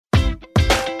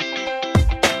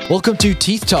Welcome to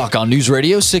Teeth Talk on News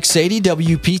Radio 680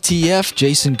 WPTF.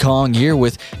 Jason Kong here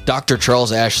with Dr.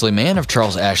 Charles Ashley Mann of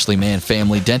Charles Ashley Mann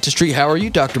Family Dentistry. How are you,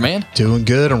 Dr. Mann? Doing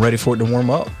good. I'm ready for it to warm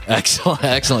up. Excellent,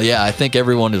 excellent. Yeah, I think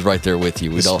everyone is right there with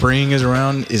you. Spring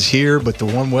is here, but the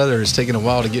warm weather is taking a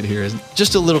while to get here, isn't it?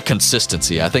 Just a little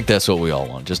consistency. I think that's what we all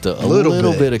want. Just a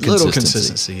little bit of consistency. Little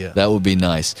consistency, yeah. That would be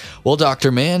nice. Well,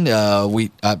 Dr. Mann,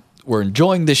 we're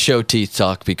enjoying this show, Teeth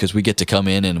Talk, because we get to come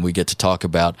in and we get to talk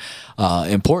about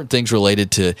important things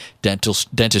related to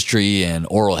dentistry and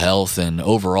oral health and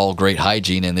overall great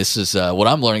hygiene. And this is what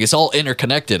I'm learning. It's all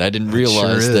interconnected. I didn't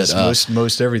realize that.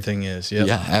 Most everything is. Yep.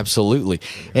 Yeah, absolutely.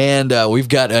 And we've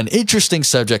got an interesting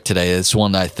subject today. It's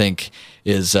one I think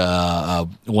is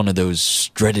one of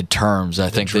those dreaded terms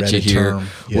that you hear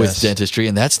with dentistry,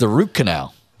 and that's the root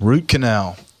canal. Root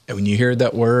canal. And when you hear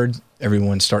that word,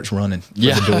 everyone starts running for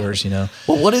the doors,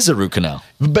 Well, what is a root canal?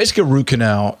 Basically, a root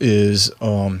canal is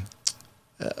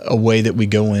a way that we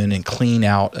go in and clean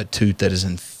out a tooth that is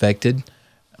infected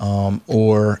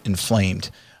or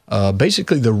inflamed.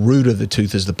 Basically, the root of the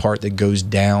tooth is the part that goes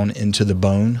down into the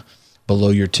bone below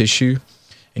your tissue.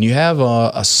 And you have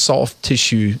a soft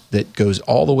tissue that goes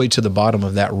all the way to the bottom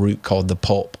of that root called the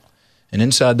pulp. And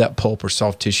inside that pulp or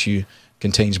soft tissue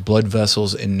contains blood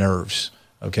vessels and nerves,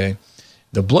 okay?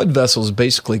 The blood vessels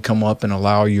basically come up and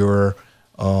allow your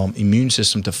immune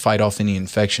system to fight off any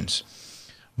infections.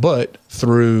 But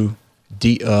through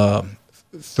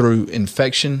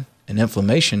infection and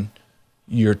inflammation,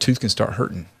 your tooth can start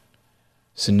hurting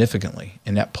significantly,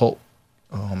 and that pulp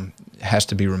has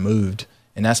to be removed.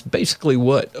 And that's basically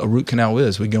what a root canal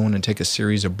is. We go in and take a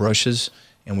series of brushes,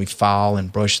 and we file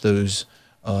and brush those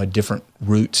different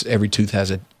roots. Every tooth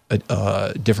has a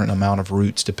different amount of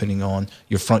roots depending on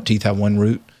your front teeth have one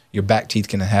root. Your back teeth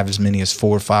can have as many as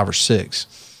 4, 5, or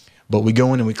 6. But we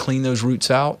go in and we clean those roots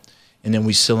out, and then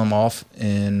we seal them off.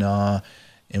 And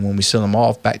when we seal them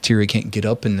off, bacteria can't get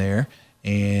up in there,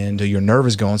 and your nerve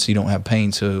is gone, so you don't have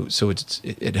pain. So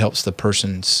it helps the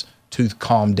person's tooth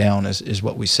calm down, is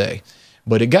what we say.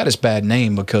 But it got its bad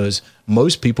name because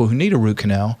most people who need a root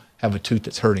canal have a tooth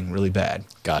that's hurting really bad.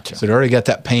 Gotcha. So they already got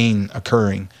that pain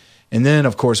occurring. And then,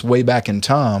 of course, way back in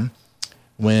time,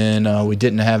 when we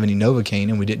didn't have any Novocaine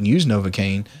and we didn't use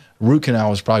Novocaine, root canal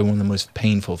was probably one of the most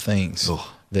painful things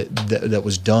that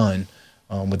was done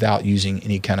without using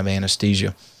any kind of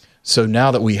anesthesia. So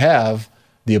now that we have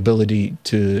the ability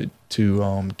to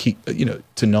keep,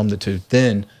 to numb the tooth,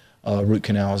 then root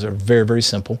canals are very, very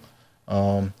simple,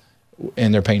 and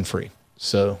they're pain-free.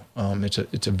 So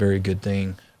it's a very good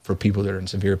thing for people that are in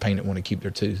severe pain that want to keep their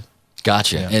tooth.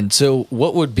 Gotcha. Yeah. And so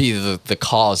what would be the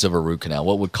cause of a root canal?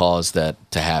 What would cause that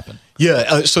to happen?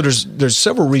 Yeah, so there's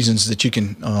several reasons that you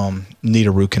can need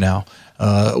a root canal.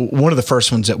 One of the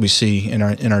first ones that we see in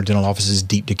our dental office is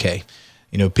deep decay.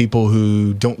 People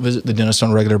who don't visit the dentist on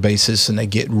a regular basis and they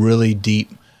get really deep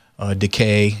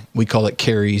decay. We call it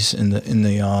caries in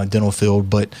the dental field,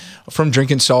 but from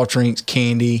drinking soft drinks,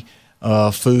 candy,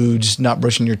 foods, not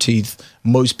brushing your teeth,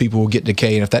 most people will get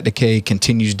decay. And if that decay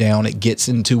continues down, it gets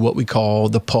into what we call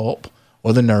the pulp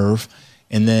or the nerve.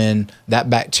 And then that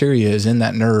bacteria is in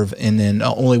that nerve. And then the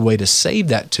only way to save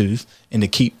that tooth and to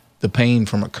keep the pain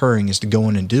from occurring is to go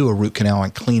in and do a root canal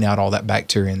and clean out all that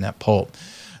bacteria in that pulp.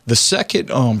 The second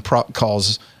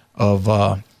cause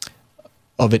of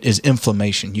it is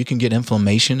inflammation. You can get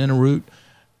inflammation in a root,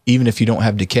 even if you don't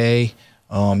have decay.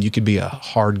 You could be a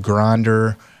hard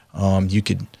grinder. You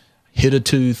could hit a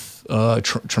tooth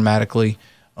traumatically,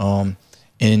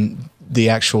 and the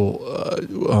actual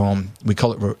we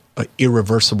call it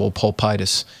irreversible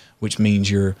pulpitis, which means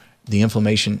the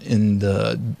inflammation in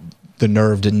the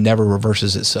nerve never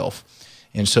reverses itself,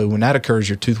 and so when that occurs,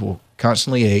 your tooth will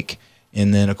constantly ache,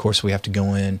 and then of course we have to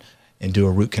go in and do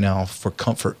a root canal for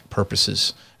comfort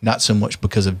purposes, not so much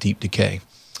because of deep decay.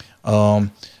 The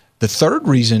third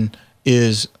reason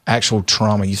is actual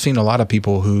trauma. You've seen a lot of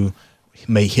people who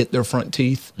may hit their front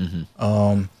teeth.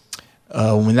 Mm-hmm.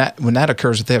 When that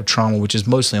occurs, if they have trauma, which is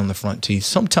mostly on the front teeth,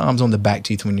 sometimes on the back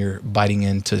teeth when you're biting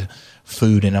into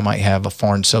food and it might have a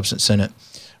foreign substance in it.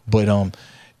 But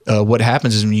what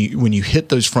happens is when you hit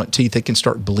those front teeth, they can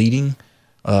start bleeding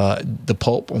the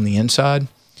pulp on the inside.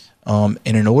 And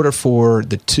in order for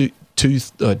the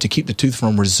tooth to keep the tooth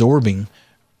from resorbing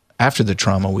after the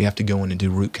trauma, we have to go in and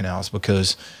do root canals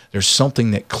because there's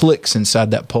something that clicks inside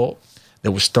that pulp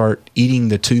that will start eating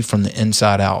the tooth from the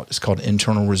inside out. It's called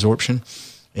internal resorption.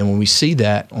 And when we see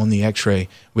that on the x-ray,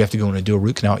 we have to go in and do a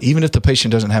root canal, even if the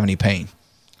patient doesn't have any pain.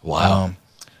 Wow.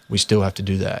 We still have to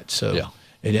do that. So,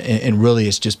 and really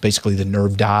it's just basically the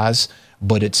nerve dies,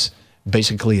 but it's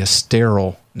basically a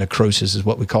sterile necrosis is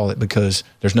what we call it, because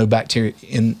there's no bacteria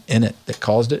in it that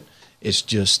caused it. It's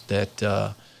just that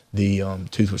the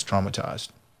tooth was traumatized.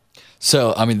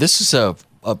 So, I mean, this is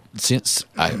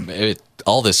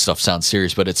all this stuff sounds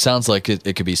serious, but it sounds like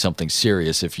it could be something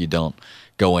serious if you don't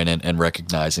go in and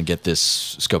recognize and get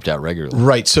this scoped out regularly.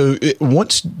 Right. So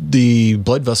once the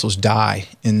blood vessels die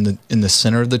in the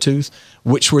center of the tooth,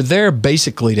 which were there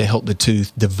basically to help the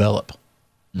tooth develop.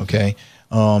 Okay.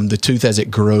 The tooth, as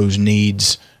it grows,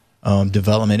 needs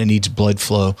development. It needs blood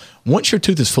flow. Once your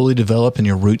tooth is fully developed and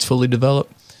your root's fully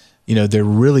developed, there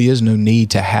really is no need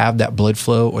to have that blood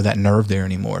flow or that nerve there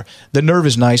anymore. The nerve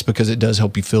is nice because it does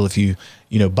help you feel if you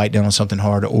bite down on something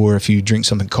hard or if you drink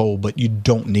something cold, but you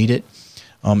don't need it,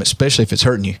 especially if it's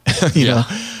hurting you. you know.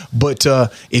 But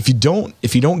if you don't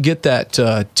get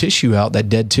that tissue out, that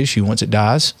dead tissue, once it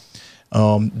dies,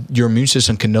 your immune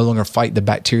system can no longer fight the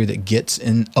bacteria that gets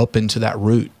up into that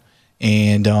root,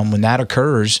 and when that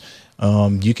occurs,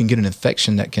 you can get an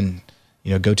infection that can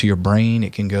go to your brain,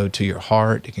 it can go to your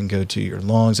heart, it can go to your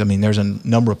lungs. I mean, there's a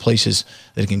number of places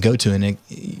that it can go to, and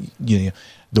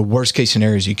the worst case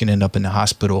scenario is you can end up in the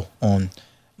hospital on,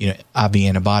 IV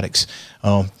antibiotics.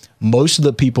 Most of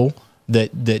the people that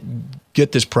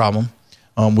get this problem,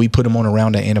 we put them on a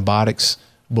round of antibiotics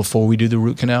before we do the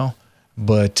root canal.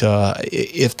 But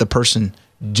if the person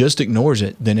just ignores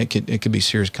it, then it could be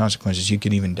serious consequences. You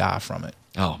could even die from it.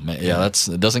 Oh man, yeah,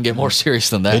 it doesn't get more serious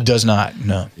than that. It does not,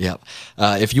 no. Yep.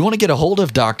 If you want to get a hold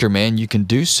of Dr. Mann, you can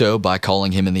do so by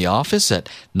calling him in the office at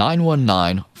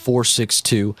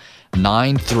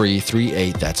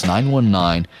 919-462-9338. That's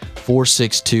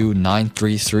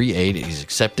 919-462-9338. He's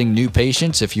accepting new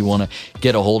patients. If you want to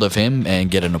get a hold of him and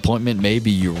get an appointment,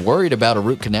 maybe you're worried about a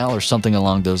root canal or something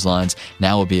along those lines,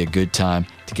 now would be a good time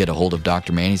to get a hold of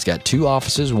Dr. Mann. He's got 2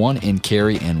 offices, one in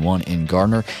Cary and one in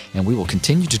Gardner, and we will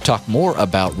continue to talk more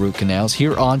about root canals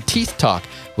here on Teeth Talk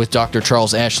with Dr.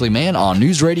 Charles Ashley Mann on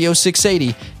News Radio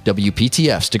 680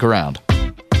 WPTF. Stick around.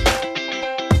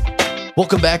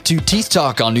 Welcome back to Teeth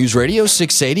Talk on News Radio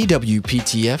 680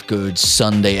 WPTF. Good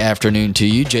Sunday afternoon to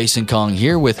you. Jason Kong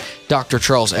here with Dr.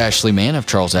 Charles Ashley Mann of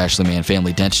Charles Ashley Mann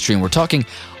Family Dentistry, and we're talking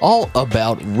all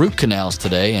about root canals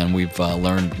today, and we've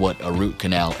learned what a root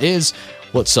canal is,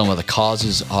 what some of the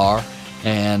causes are,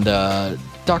 and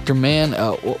Dr. Mann,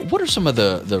 what are some of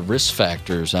the risk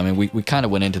factors? I mean, we kind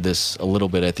of went into this a little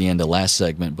bit at the end of last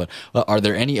segment, but are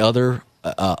there any other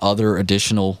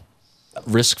additional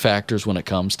risk factors when it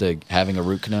comes to having a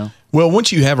root canal? Well,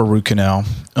 once you have a root canal,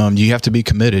 you have to be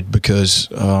committed, because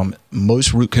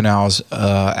most root canals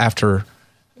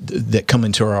that come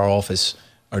into our office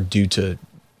are due to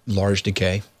large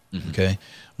decay. Mm-hmm. Okay.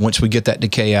 Once we get that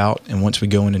decay out and once we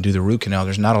go in and do the root canal,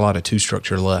 there's not a lot of tooth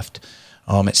structure left,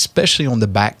 especially on the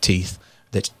back teeth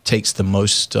that takes the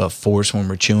most force when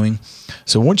we're chewing.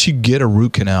 So once you get a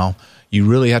root canal, you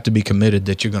really have to be committed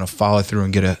that you're going to follow through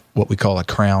and get what we call a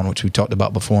crown, which we talked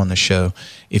about before on the show.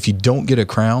 If you don't get a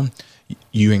crown,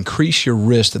 you increase your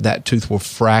risk that tooth will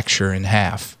fracture in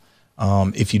half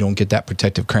if you don't get that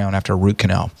protective crown after a root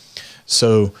canal.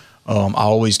 So I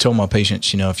always tell my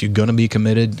patients, if you're going to be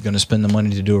committed, going to spend the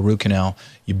money to do a root canal,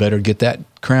 you better get that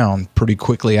crown pretty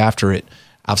quickly after it.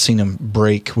 I've seen them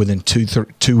break within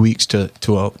 2 weeks to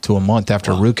a month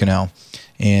after a root canal.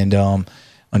 And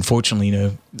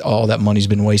unfortunately, all that money's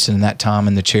been wasted in that time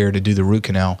in the chair to do the root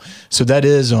canal. So that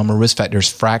is a risk factor, is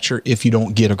fracture if you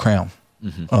don't get a crown.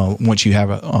 Mm-hmm. Once you have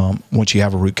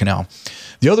a root canal.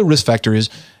 The other risk factor is,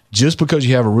 just because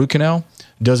you have a root canal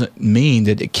doesn't mean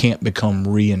that it can't become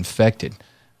reinfected.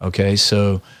 Okay,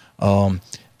 so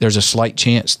there's a slight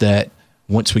chance that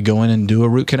once we go in and do a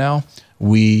root canal,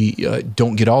 we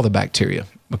don't get all the bacteria.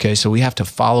 Okay, so we have to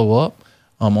follow up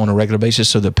on a regular basis.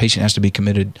 So the patient has to be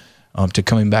committed to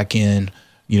coming back in,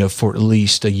 for at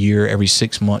least a year, every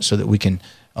 6 months, so that we can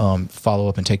follow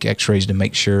up and take x-rays to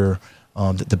make sure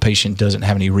that the patient doesn't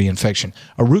have any reinfection.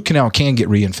 A root canal can get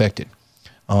reinfected,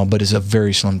 but it's a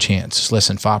very slim chance. It's less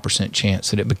than 5%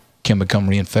 chance that it can become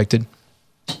reinfected.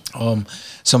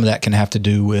 Some of that can have to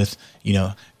do with,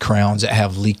 crowns that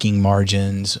have leaking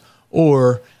margins,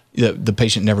 or the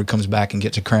patient never comes back and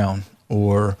gets a crown,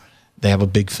 or they have a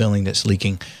big filling that's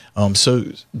leaking. So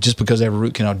just because they have a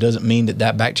root canal doesn't mean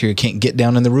that bacteria can't get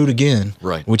down in the root again.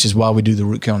 Right. Which is why we do the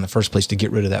root canal in the first place, to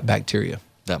get rid of that bacteria.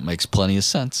 That makes plenty of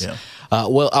sense. Yeah.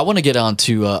 Well, I want to get on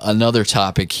to another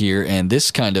topic here, and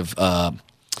this kind of,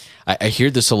 I hear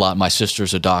this a lot. My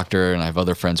sister's a doctor, and I have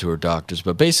other friends who are doctors.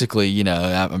 But basically, you know,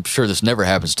 I'm sure this never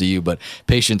happens to you, but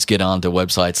patients get onto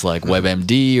websites like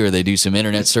WebMD, or they do some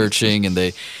internet searching, and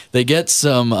they get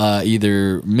some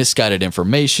either misguided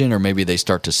information, or maybe they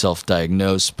start to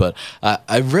self-diagnose. But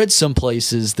I've read some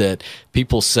places that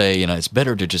people say, you know, it's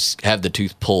better to just have the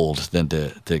tooth pulled than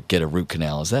to get a root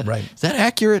canal. Is that right? Is that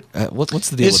accurate? What's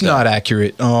the deal? It's with not that?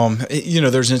 accurate. You know,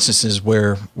 there's instances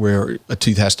where a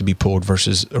tooth has to be pulled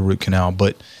versus a root canal.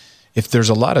 But if there's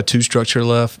a lot of tooth structure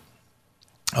left,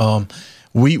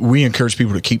 we encourage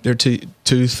people to keep their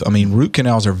tooth. I mean, root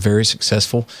canals are very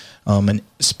successful. An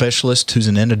specialist who's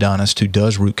an endodontist who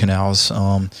does root canals,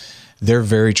 they're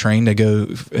very trained. They go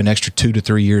an extra 2 to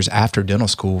 3 years after dental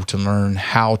school to learn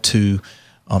how to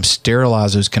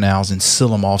sterilize those canals and seal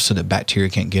them off so that bacteria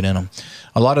can't get in them.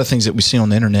 A lot of the things that we see on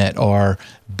the internet are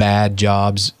bad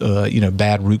jobs,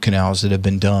 bad root canals that have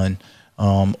been done,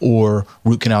 or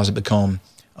root canals that become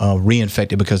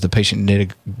reinfected because the patient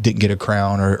didn't get a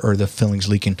crown or the filling's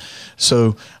leaking.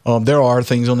 So there are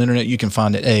things on the internet you can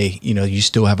find that, you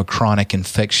still have a chronic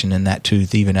infection in that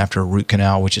tooth even after a root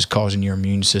canal, which is causing your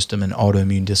immune system and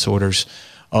autoimmune disorders.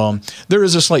 There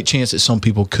is a slight chance that some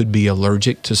people could be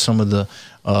allergic to some of the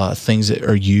things that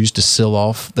are used to seal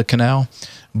off the canal.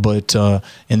 But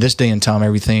in this day and time,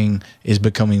 everything is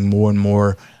becoming more and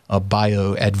more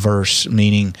bioadverse,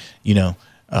 meaning,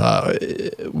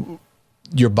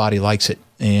 your body likes it.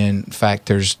 And in fact,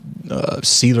 there's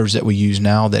sealers that we use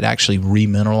now that actually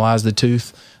remineralize the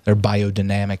tooth. They're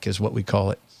biodynamic is what we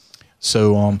call it.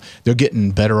 So they're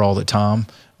getting better all the time.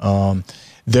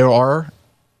 There are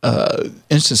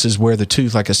instances where the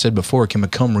tooth, like I said before, can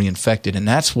become reinfected. And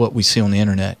that's what we see on the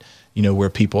internet,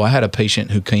 where I had a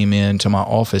patient who came into my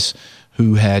office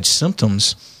who had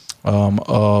symptoms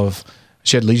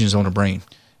she had lesions on her brain.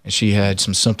 And she had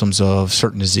some symptoms of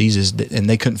certain diseases, and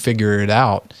they couldn't figure it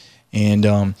out. And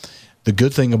the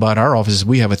good thing about our office is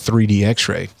we have a 3D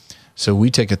x-ray. So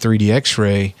we take a 3D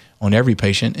x-ray on every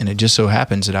patient, and it just so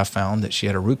happens that I found that she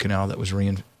had a root canal that was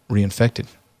reinfected.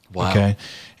 Wow. Okay.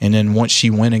 And then once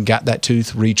she went and got that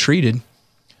tooth retreated,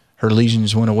 her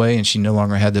lesions went away, and she no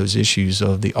longer had those issues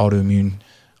of the autoimmune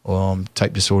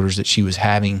type disorders that she was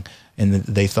having and that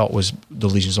they thought was the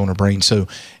lesions on her brain. So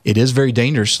it is very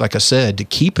dangerous, like I said, to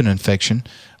keep an infection,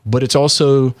 but it's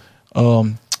also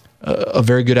a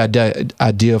very good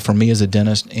idea for me as a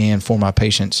dentist and for my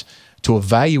patients to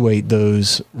evaluate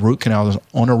those root canals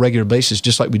on a regular basis,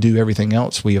 just like we do everything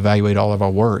else. We evaluate all of our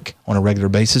work on a regular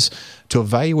basis to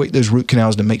evaluate those root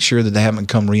canals to make sure that they haven't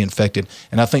become reinfected.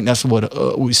 And I think that's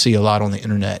what we see a lot on the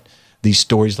internet, these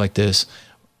stories like this.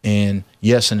 And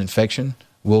yes, an infection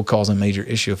will cause a major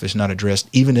issue if it's not addressed,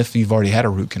 even if you've already had a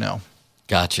root canal.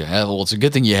 Gotcha. Well, it's a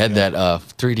good thing you had that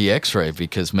 3D X-ray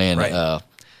because, man, right.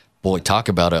 Boy, talk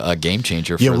about a game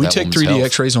changer for that we take 3D health.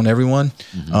 X-rays on everyone.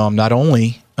 Mm-hmm. Not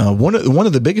only one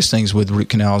of the biggest things with root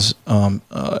canals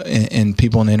and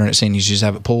people on the internet saying you should just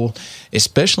have it pulled,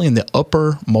 especially in the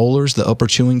upper molars, the upper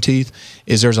chewing teeth,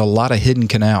 is there's a lot of hidden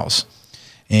canals.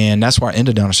 And that's why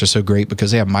endodontists are so great,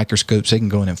 because they have microscopes. They can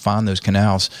go in and find those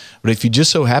canals. But if you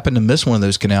just so happen to miss one of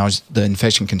those canals, the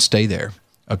infection can stay there.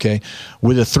 Okay.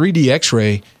 With a 3D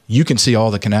X-ray, you can see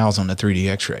all the canals on the 3D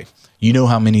X-ray. You know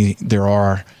how many there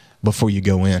are before you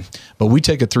go in. But we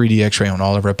take a 3D X-ray on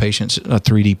all of our patients, a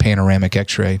 3D panoramic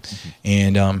X-ray,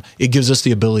 and it gives us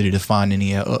the ability to find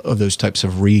any of those types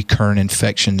of recurrent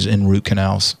infections in root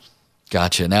canals.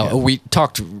 Gotcha. Now, we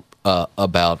talked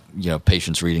about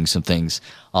patients reading some things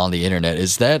on the internet.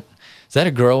 Is that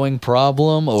a growing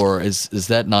problem, or is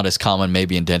that not as common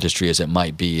maybe in dentistry as it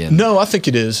might be in? No, I think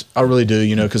it is. I really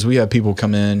do. Because we have people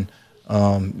come in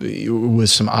with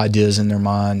some ideas in their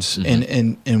minds,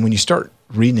 and when you start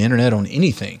reading the internet on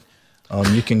anything,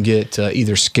 you can get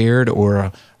either scared or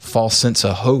a false sense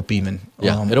of hope even.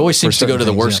 It always seems to go to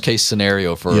the worst case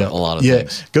scenario for a lot of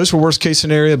things. Yeah, it goes for worst case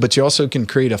scenario, but you also can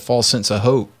create a false sense of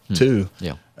hope too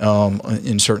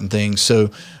in certain things.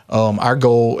 So our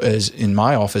goal in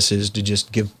my office is to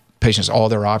just give patients all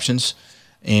their options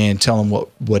and tell them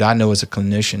what I know as a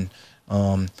clinician.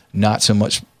 Not so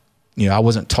much, I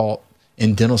wasn't taught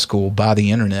in dental school by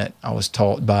the internet. I was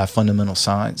taught by fundamental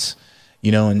science.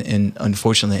 And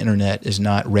unfortunately, the internet is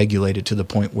not regulated to the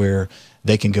point where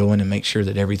they can go in and make sure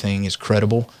that everything is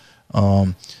credible.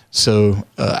 So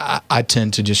I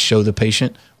tend to just show the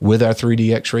patient with our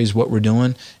 3D X-rays what we're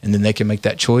doing, and then they can make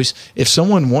that choice. If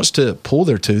someone wants to pull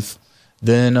their tooth,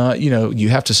 then you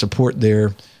have to support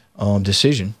their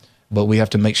decision. but we have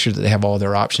to make sure that they have all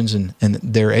their options and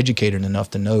they're educated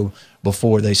enough to know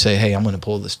before they say, hey, I'm going to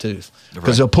pull this tooth.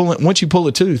 Because they'll pull it. Once you pull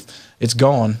a tooth, it's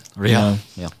gone. Yeah. You know?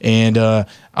 Yeah. And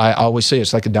I always say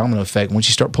it's like a domino effect. Once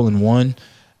you start pulling one,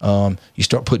 you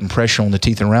start putting pressure on the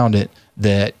teeth around it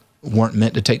that weren't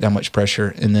meant to take that much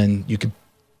pressure, and then you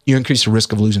increase the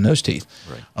risk of losing those teeth.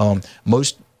 Right.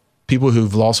 Most people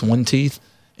who've lost one teeth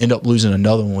end up losing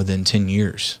another one within 10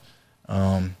 years.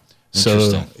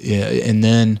 So yeah, and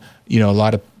then a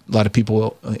lot of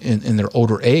people in their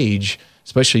older age,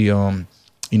 especially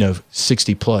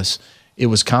 60 plus, it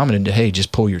was common to, hey,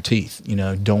 just pull your teeth.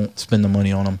 Don't spend the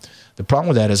money on them. The problem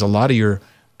with that is a lot of your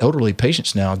elderly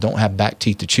patients now don't have back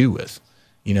teeth to chew with,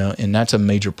 and that's a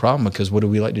major problem because what do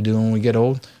we like to do when we get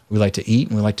old? We like to eat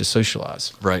and we like to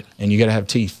socialize. Right. And you got to have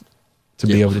teeth to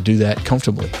be able to do that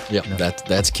comfortably. Yeah,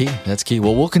 that's key. That's key.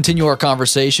 Well, we'll continue our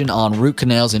conversation on root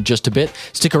canals in just a bit.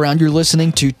 Stick around. You're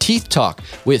listening to Teeth Talk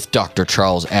with Dr.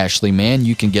 Charles Ashley Mann.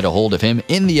 You can get a hold of him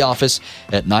in the office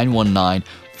at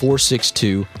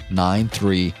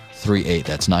 919-462-9338.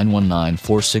 That's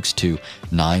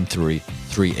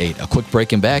 919-462-9338. A quick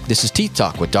break and back. This is Teeth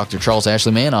Talk with Dr. Charles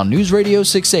Ashley Mann on News Radio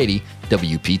 680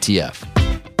 WPTF.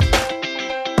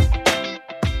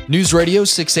 News Radio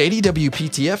 680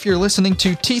 WPTF, you're listening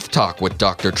to Teeth Talk with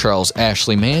Dr. Charles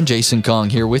Ashley Mann. Jason Kong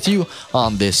here with you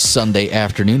on this Sunday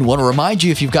afternoon. Want to remind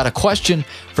you, if you've got a question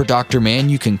for Dr. Mann,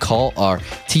 you can call our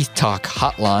Teeth Talk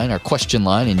hotline, our question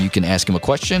line, and you can ask him a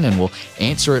question, and we'll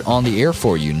answer it on the air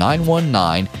for you.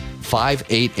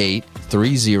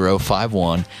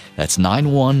 919-588-3051. That's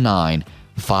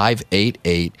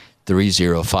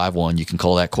 919-588-3051. You can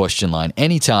call that question line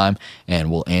anytime, and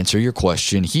we'll answer your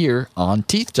question here on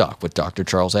Teeth Talk with Dr.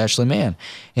 Charles Ashley Mann.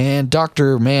 And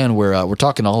Dr. Mann, we're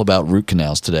talking all about root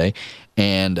canals today,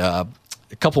 and a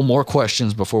couple more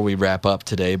questions before we wrap up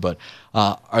today. But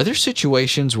are there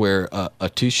situations where a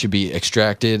tooth should be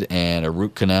extracted and a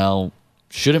root canal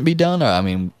shouldn't be done? I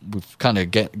mean, we've kind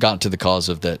of gotten to the cause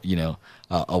of that,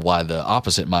 why the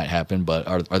opposite might happen, but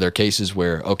are there cases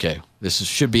where, okay, this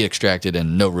should be extracted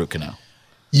and no root canal?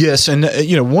 Yes, and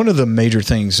one of the major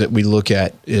things that we look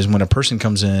at is when a person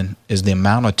comes in is the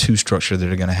amount of tooth structure that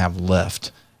they're going to have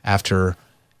left after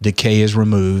decay is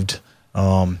removed,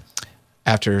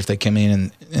 after if they come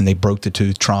in and they broke the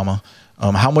tooth, trauma,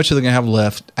 how much are they going to have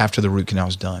left after the root canal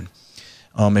is done?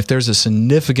 If there's a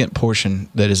significant portion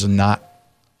that is not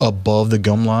above the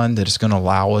gum line that is going to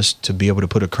allow us to be able to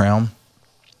put a crown,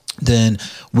 then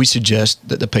we suggest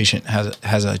that the patient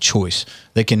has a choice.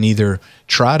 They can either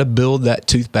try to build that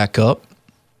tooth back up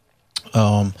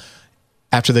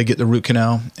after they get the root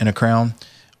canal and a crown,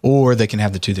 or they can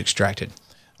have the tooth extracted.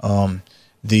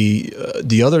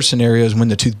 The other scenario is when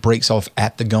the tooth breaks off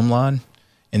at the gum line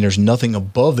and there's nothing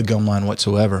above the gum line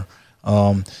whatsoever.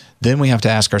 Then we have to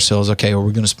ask ourselves, okay, are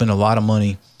we going to spend a lot of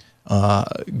money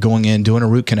going in, doing a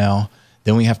root canal?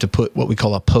 Then we have to put what we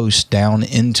call a post down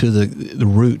into the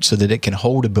root so that it can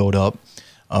hold a buildup.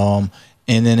 And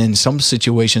then in some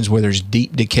situations where there's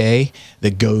deep decay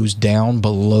that goes down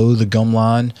below the gum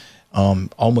line,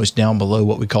 almost down below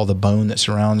what we call the bone that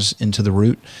surrounds into the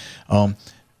root,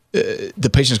 the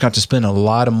patient's got to spend a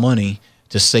lot of money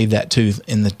to save that tooth,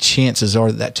 and the chances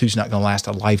are that tooth's not going to last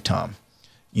a lifetime.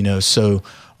 So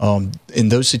in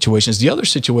those situations, the other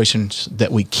situations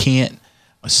that we can't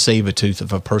save a tooth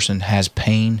if a person has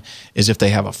pain is if they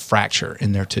have a fracture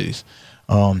in their tooth.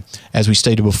 As we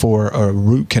stated before, a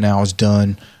root canal is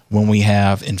done when we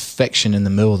have infection in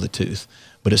the middle of the tooth.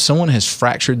 But if someone has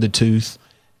fractured the tooth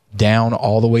down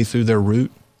all the way through their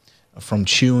root from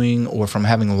chewing or from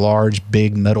having large,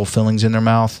 big metal fillings in their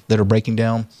mouth that are breaking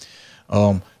down,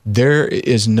 there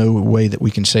is no way that we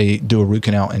can say do a root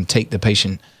canal and take the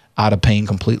patient out of pain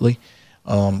completely.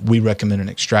 We recommend an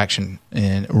extraction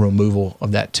and removal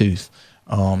of that tooth.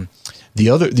 The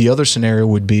other scenario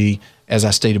would be, as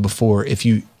I stated before, if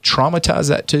you traumatize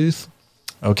that tooth,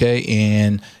 okay,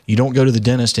 and you don't go to the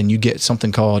dentist and you get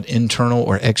something called internal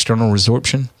or external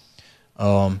resorption,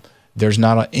 there's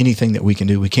not anything that we can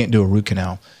do. We can't do a root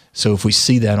canal. So if we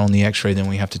see that on the x-ray, then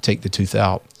we have to take the tooth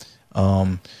out.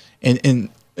 And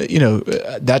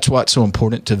that's why it's so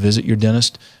important to visit your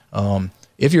dentist.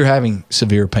 If you're having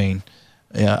severe pain,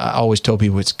 I always tell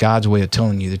people it's God's way of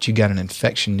telling you that you got an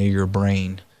infection near your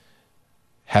brain.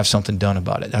 Have something done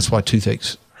about it. That's why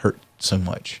toothaches hurt so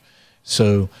much.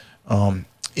 So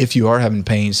if you are having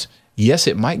pains, yes,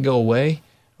 it might go away,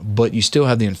 but you still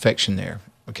have the infection there.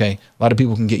 Okay, a lot of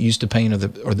people can get used to pain,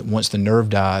 once the nerve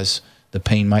dies, the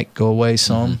pain might go away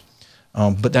some,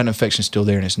 but that infection's still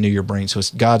there and it's near your brain. So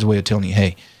it's God's way of telling you,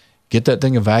 hey, get that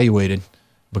thing evaluated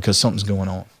because something's going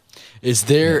on. Is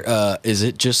there? Is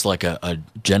it just like a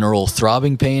general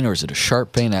throbbing pain, or is it a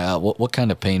sharp pain? What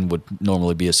kind of pain would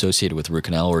normally be associated with root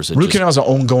canal, or is it root canal is an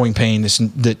ongoing pain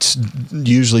that's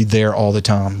usually there all the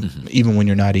time, even when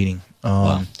you're not eating.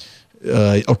 Wow.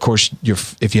 Of course,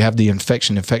 if you have the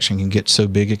infection can get so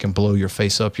big it can blow your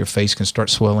face up. Your face can start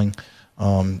swelling.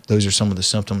 Those are some of the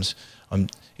symptoms.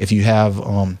 If you have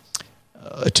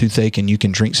a toothache and you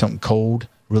can drink something cold,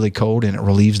 really cold, and it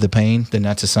relieves the pain, then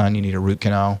that's a sign you need a root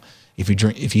canal. If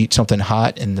you eat something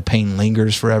hot and the pain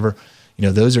lingers forever,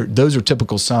 those are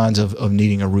typical signs of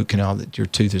needing a root canal, that your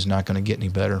tooth is not going to get any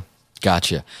better.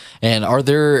 Gotcha. And are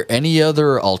there any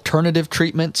other alternative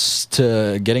treatments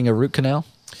to getting a root canal?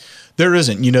 There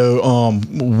isn't.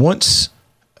 Once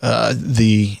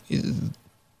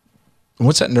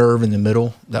once that nerve in the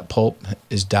middle, that pulp,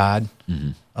 is died,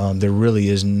 there really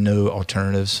is no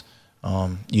alternatives.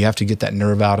 You have to get that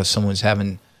nerve out if someone's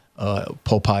having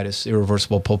pulpitis,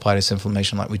 irreversible pulpitis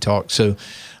inflammation, like we talked. So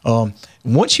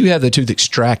once you have the tooth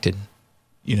extracted,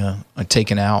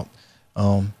 taken out,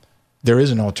 there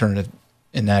is an alternative,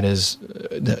 and that is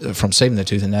from saving the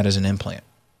tooth, and that is an implant.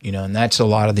 And that's a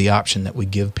lot of the option that we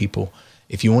give people.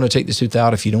 If you want to take the tooth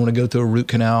out, if you don't want to go through a root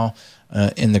canal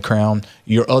in the crown,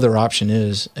 your other option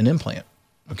is an implant.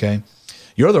 Okay,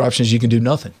 your other option is you can do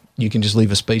nothing. You can just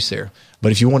leave a space there.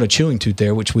 But if you want a chewing tooth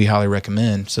there, which we highly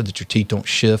recommend, so that your teeth don't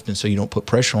shift and so you don't put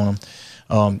pressure on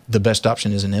them, the best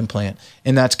option is an implant.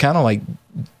 And that's kind of like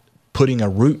putting a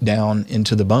root down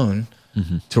into the bone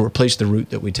to replace the root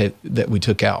that we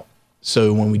took out.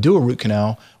 So when we do a root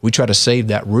canal, we try to save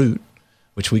that root,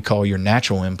 which we call your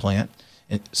natural implant,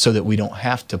 so that we don't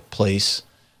have to place,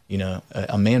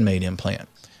 a man-made implant.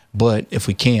 But if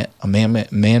we can't, a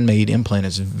man-made implant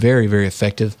is very, very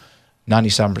effective,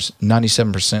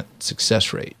 97%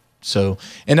 success rate. So,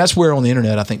 and that's where on the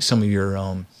internet, I think some of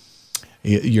your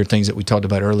things that we talked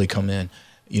about early come in.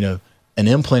 An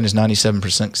implant is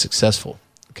 97% successful.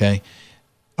 Okay,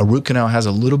 a root canal has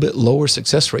a little bit lower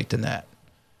success rate than that.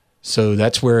 So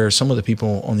that's where some of the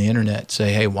people on the internet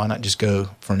say, hey, why not just go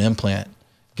for an implant,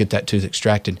 get that tooth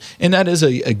extracted? And that is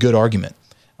a good argument.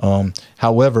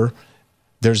 However,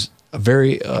 there's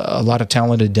a lot of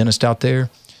talented dentists out there,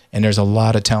 and there's a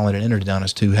lot of talented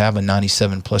endodontists who have a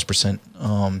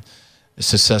 97+%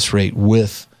 success rate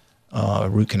with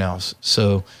root canals.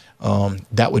 So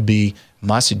that would be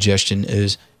my suggestion,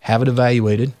 is have it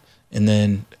evaluated and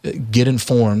then get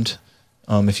informed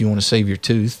if you want to save your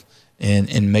tooth,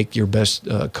 and make your best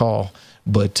call.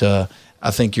 But I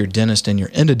think your dentist and your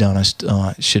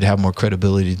endodontist should have more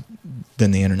credibility than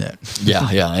the internet.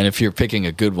 Yeah. And if you're picking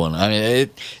a good one, I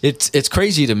mean, it's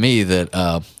crazy to me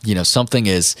that something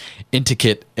as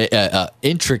intricate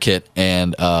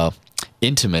and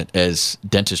intimate as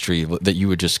dentistry, that you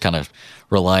would just kind of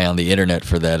rely on the internet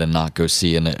for that and not go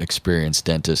see an experienced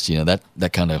dentist.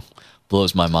 That kind of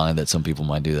blows my mind that some people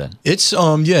might do that. It's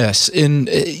yes, and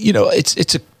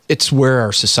it's where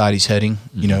our society's heading.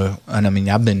 And I mean,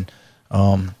 I've been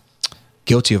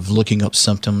guilty of looking up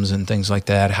symptoms and things like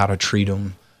that, how to treat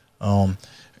them. And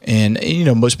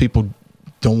most people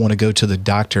don't want to go to the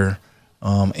doctor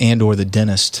and or the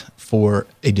dentist for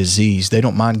a disease. They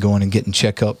don't mind going and getting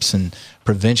checkups and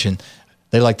prevention.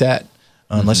 They like that,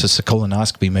 unless it's a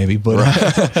colonoscopy maybe, but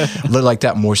they like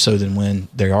that more so than when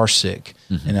they are sick.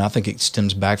 And I think it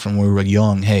stems back from when we were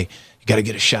young. Hey, you got to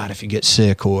get a shot if you get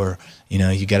sick, or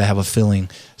you got to have a filling.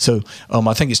 So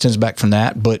I think it stems back from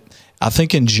that. But I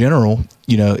think in general,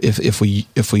 if we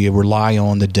rely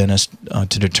on the dentist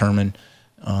to determine,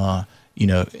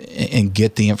 and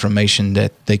get the information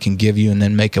that they can give you, and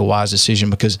then make a wise decision,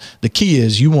 because the key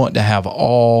is you want to have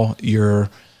all your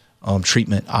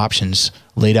treatment options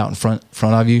laid out in front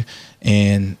of you,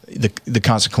 and the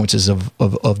consequences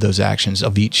of those actions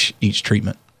of each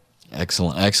treatment.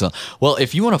 Excellent. Well,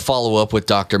 if you want to follow up with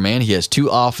Dr. Mann, he has 2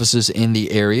 offices in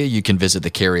the area. You can visit the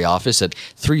Cary office at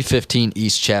 315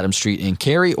 East Chatham Street in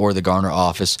Cary, or the Garner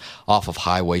office off of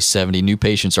Highway 70. New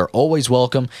patients are always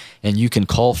welcome, and you can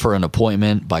call for an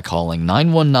appointment by calling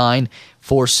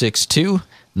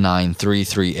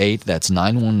 919-462-9338. That's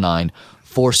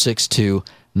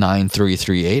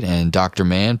 919-462-9338. And Dr.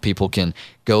 Mann, people can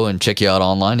go and check you out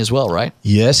online as well, right?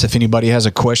 Yes. If anybody has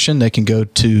a question, they can go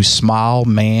to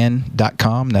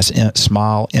smilemann.com. That's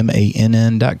smile,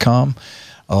 MANN.com.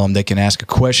 They can ask a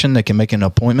question. They can make an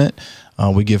appointment.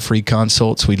 We give free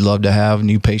consults. We'd love to have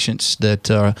new patients that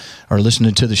are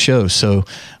listening to the show. So,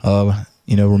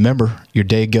 remember, your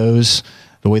day goes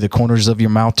the way the corners of your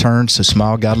mouth turn. So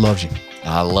smile, God loves you.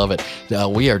 I love it.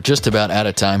 We are just about out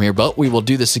of time here, but we will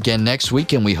do this again next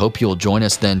week, and we hope you'll join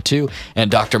us then too. And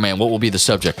Dr. Mann, what will be the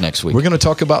subject next week? We're going to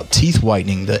talk about teeth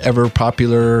whitening, the ever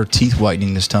popular teeth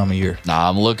whitening this time of year.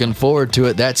 I'm looking forward to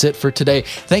it. That's it for today.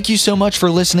 Thank you so much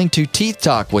for listening to Teeth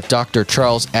Talk with Dr.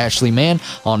 Charles Ashley Mann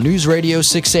on News Radio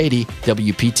 680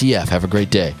 WPTF. Have a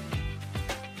great day.